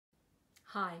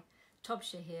Hi,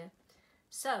 Tobsha here.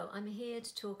 So I'm here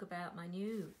to talk about my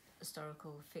new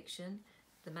historical fiction,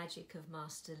 The Magick of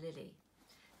Master Lilly.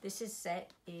 This is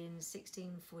set in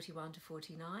 1641 to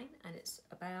 49 and it's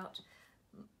about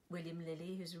William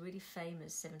Lilly, who's a really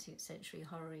famous 17th century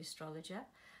horary astrologer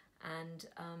and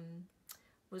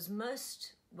was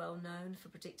most well known for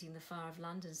predicting the fire of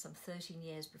London some 13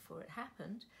 years before it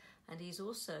happened. And he's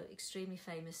also extremely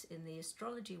famous in the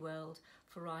astrology world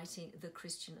for writing The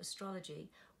Christian Astrology,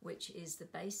 which is the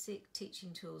basic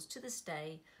teaching tools to this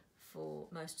day for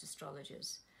most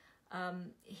astrologers.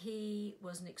 He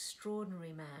was an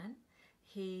extraordinary man.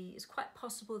 It's quite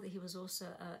possible that he was also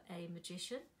a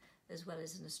magician as well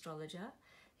as an astrologer.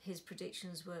 His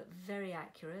predictions were very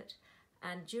accurate.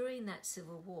 And during that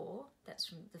civil war, that's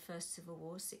from the First Civil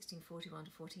War, 1641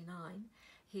 to 49,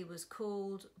 he was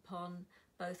called upon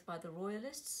both by the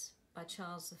Royalists, by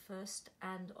Charles I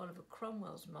and Oliver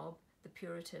Cromwell's mob, the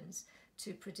Puritans,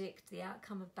 to predict the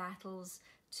outcome of battles,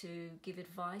 to give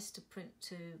advice to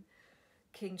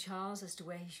King Charles as to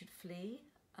where he should flee,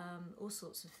 all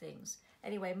sorts of things.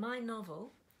 Anyway, my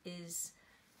novel is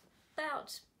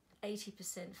about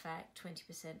 80% fact,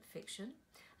 20% fiction,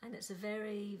 and it's a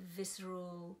very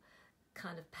visceral,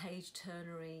 kind of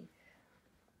page-turnery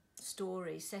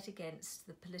story set against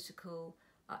the political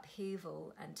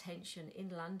upheaval and tension in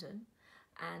London,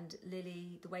 and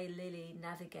the way Lilly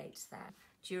navigates that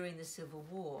during the Civil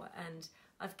War. And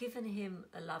I've given him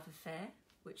a love affair,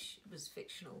 which was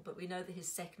fictional, but we know that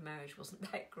his second marriage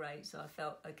wasn't that great, so I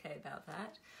felt okay about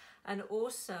that. And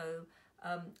also,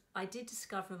 I did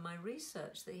discover in my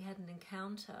research that he had an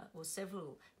encounter or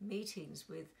several meetings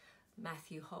with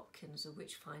Matthew Hopkins, a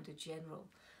witchfinder general,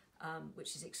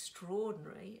 which is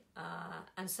extraordinary.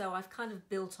 And so I've kind of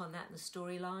built on that in the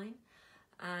storyline.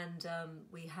 And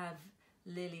we have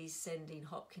Lilly sending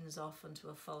Hopkins off onto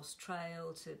a false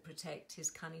trail to protect his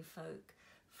cunning folk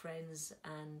friends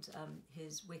and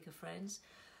his wicker friends.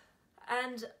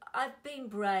 And I've been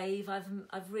brave.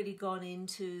 I've really gone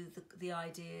into the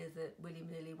idea that William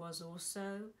Lilly was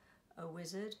also a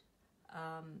wizard,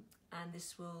 and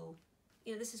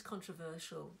this is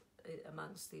controversial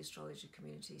amongst the astrology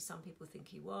community. Some people think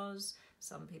he was,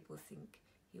 some people think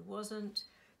he wasn't.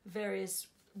 Various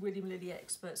William Lilly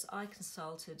experts I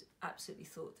consulted absolutely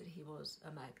thought that he was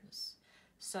a Magnus.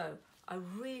 So I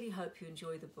really hope you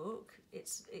enjoy the book.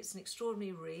 It's an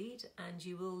extraordinary read, and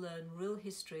you will learn real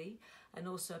history and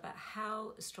also about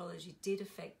how astrology did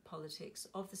affect politics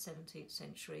of the 17th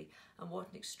century and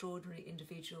what an extraordinary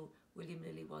individual William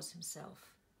Lilly was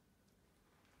himself.